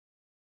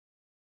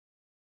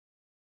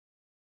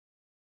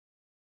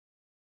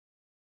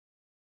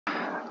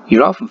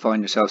You'll often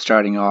find yourself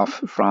starting off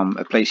from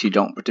a place you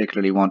don't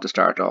particularly want to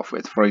start off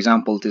with. For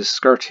example, this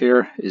skirt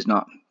here is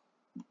not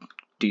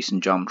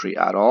decent geometry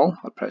at all.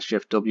 I'll press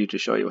Shift W to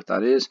show you what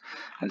that is,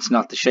 and it's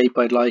not the shape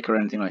I'd like or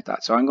anything like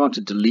that. So I'm going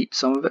to delete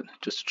some of it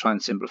just to try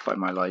and simplify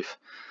my life.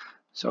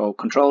 So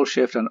Control,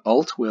 Shift and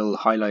Alt will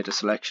highlight a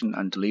selection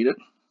and delete it.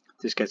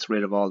 This gets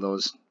rid of all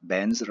those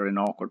bends that are in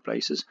awkward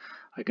places.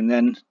 I can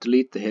then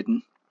delete the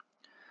hidden.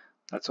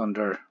 That's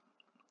under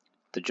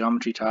the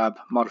Geometry tab,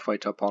 Modify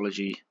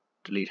Topology,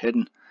 Delete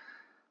Hidden.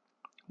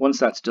 Once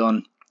that's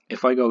done,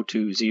 if I go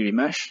to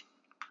ZRemesh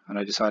and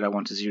I decide I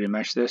want to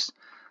ZRemesh this,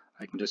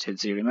 I can just hit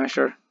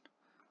ZRemesher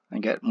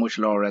and get much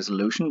lower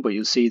resolution, but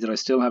you'll see that I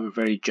still have a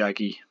very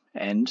jaggy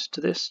end to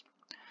this.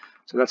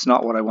 So that's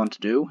not what I want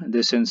to do. In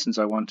this instance,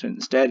 I want to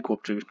instead go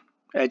up to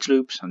Edge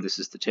Loops, and this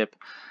is the tip,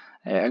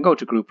 and go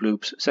to Group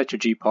Loops, set your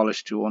G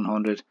polish to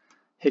 100,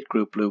 hit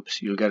Group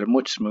Loops, you'll get a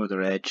much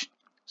smoother edge.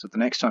 So the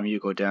next time you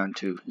go down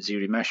to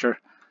ZRemesher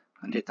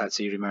and hit that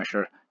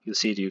ZRemesher, you'll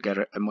see that you get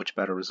a much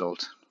better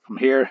result. From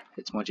here,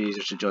 it's much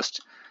easier to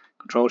just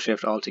Control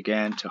Shift Alt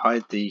again to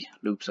hide the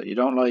loops that you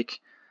don't like,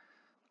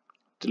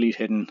 delete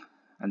hidden,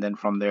 and then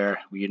from there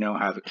you now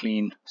have a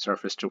clean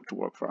surface to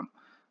work from.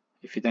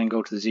 If you then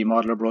go to the Z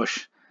Modeler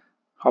brush,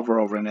 hover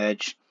over an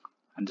edge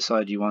and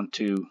decide you want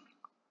to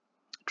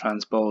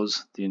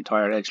transpose the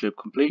entire edge loop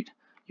complete,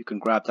 you can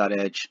grab that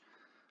edge,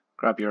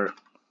 grab your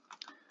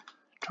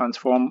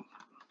transform,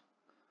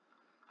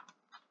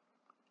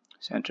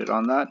 center it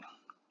on that,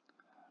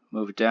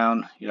 move it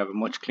down, you'll have a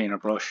much cleaner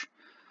brush.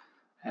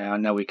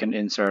 And now we can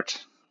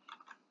insert.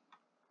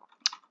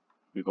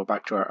 We go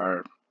back to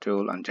our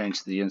tool and change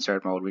to the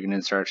insert mode. We can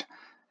insert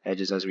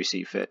edges as we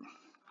see fit,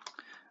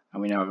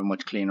 and we now have a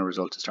much cleaner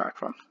result to start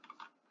from.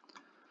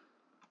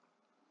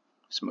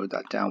 Smooth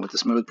that down with the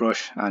smooth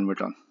brush and we're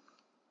done.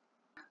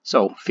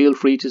 So feel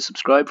free to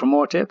subscribe for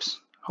more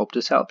tips. Hope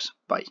this helps.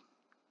 Bye.